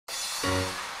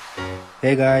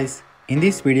Hey guys, in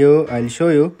this video I'll show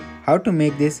you how to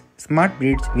make this smart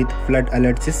bridge with flood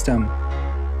alert system.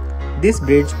 This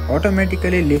bridge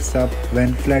automatically lifts up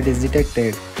when flood is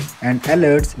detected and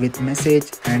alerts with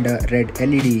message and a red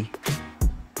LED.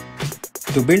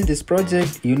 To build this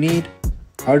project you need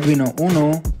Arduino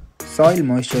Uno, soil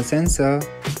moisture sensor,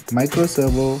 micro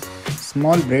servo,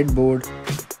 small breadboard,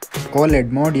 OLED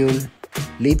module,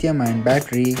 lithium-ion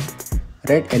battery,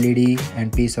 red LED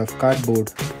and piece of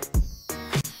cardboard.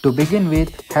 To begin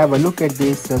with, have a look at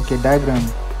this circuit diagram.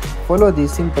 Follow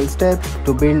these simple steps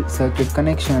to build circuit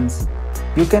connections.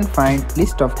 You can find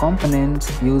list of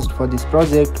components used for this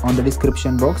project on the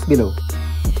description box below.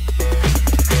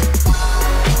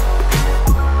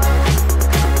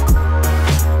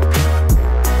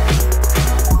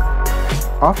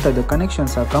 After the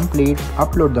connections are complete,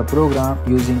 upload the program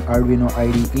using Arduino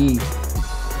IDE.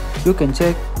 You can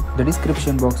check the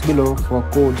description box below for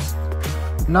codes.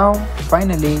 Now,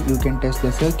 finally, you can test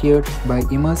the circuit by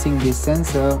immersing this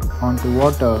sensor onto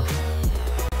water.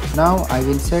 Now, I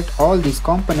will set all these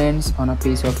components on a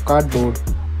piece of cardboard.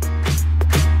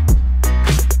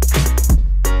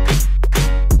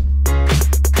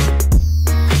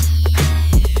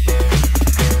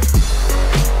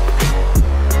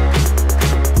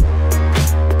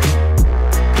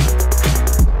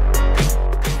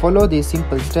 Follow these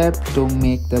simple steps to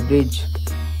make the bridge.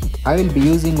 I will be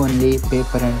using only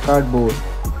paper and cardboard.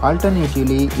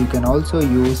 Alternatively, you can also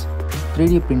use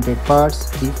 3D printed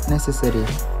parts if necessary.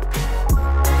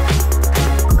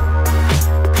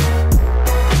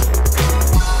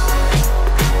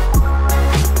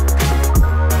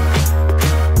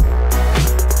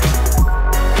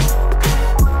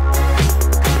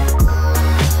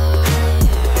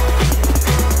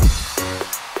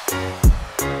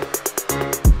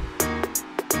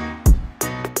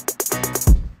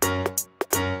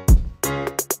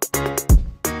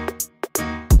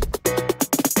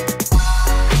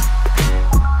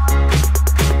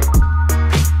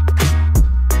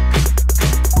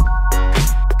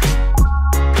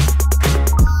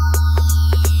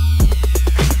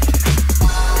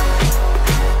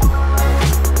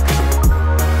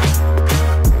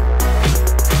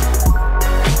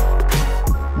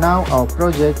 Now our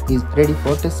project is ready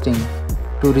for testing.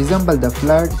 To resemble the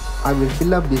flood, I will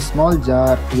fill up this small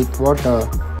jar with water.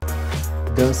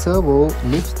 The servo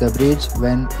lifts the bridge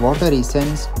when water is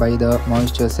sensed by the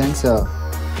moisture sensor.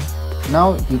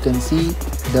 Now you can see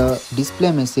the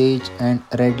display message and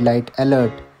red light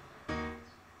alert.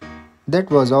 That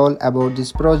was all about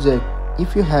this project.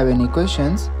 If you have any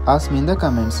questions, ask me in the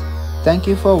comments. Thank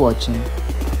you for watching.